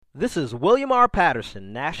This is William R.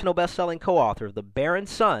 Patterson, national best-selling co-author of The Barron's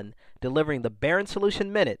Son, delivering the Barron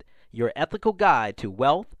Solution Minute, your ethical guide to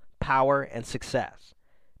wealth, power, and success.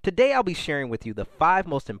 Today I'll be sharing with you the 5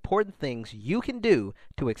 most important things you can do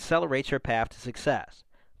to accelerate your path to success.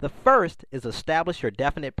 The first is establish your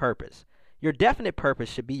definite purpose. Your definite purpose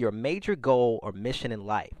should be your major goal or mission in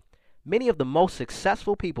life. Many of the most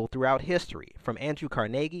successful people throughout history, from Andrew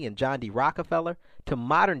Carnegie and John D. Rockefeller to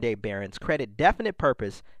modern-day barons, credit definite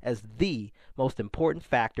purpose as the most important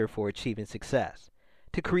factor for achieving success.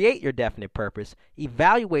 To create your definite purpose,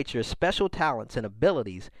 evaluate your special talents and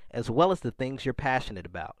abilities as well as the things you're passionate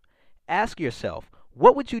about. Ask yourself,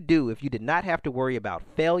 what would you do if you did not have to worry about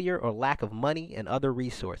failure or lack of money and other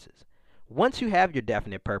resources? Once you have your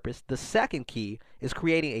definite purpose, the second key is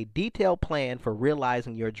creating a detailed plan for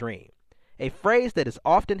realizing your dream. A phrase that is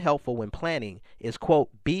often helpful when planning is, quote,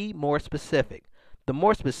 be more specific. The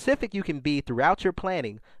more specific you can be throughout your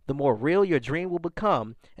planning, the more real your dream will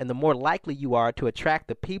become, and the more likely you are to attract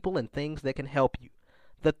the people and things that can help you.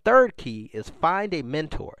 The third key is find a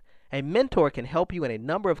mentor. A mentor can help you in a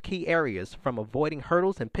number of key areas, from avoiding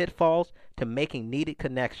hurdles and pitfalls to making needed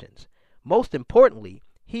connections. Most importantly,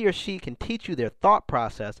 he or she can teach you their thought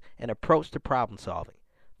process and approach to problem solving.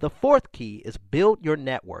 The fourth key is build your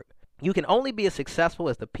network. You can only be as successful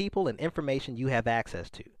as the people and information you have access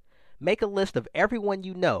to. Make a list of everyone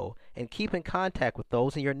you know and keep in contact with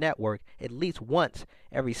those in your network at least once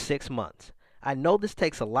every 6 months. I know this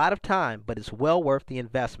takes a lot of time, but it's well worth the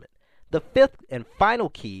investment. The fifth and final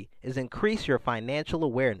key is increase your financial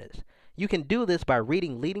awareness. You can do this by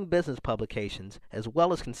reading leading business publications as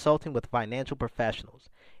well as consulting with financial professionals.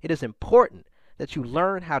 It is important that you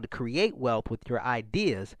learn how to create wealth with your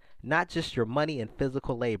ideas, not just your money and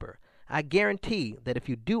physical labor. I guarantee that if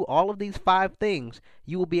you do all of these 5 things,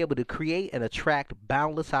 you will be able to create and attract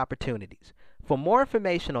boundless opportunities. For more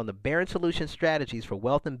information on the Barron Solution strategies for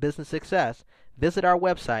wealth and business success, visit our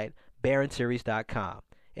website, barronseries.com.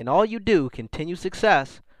 And all you do, continue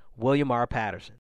success. William R. Patterson.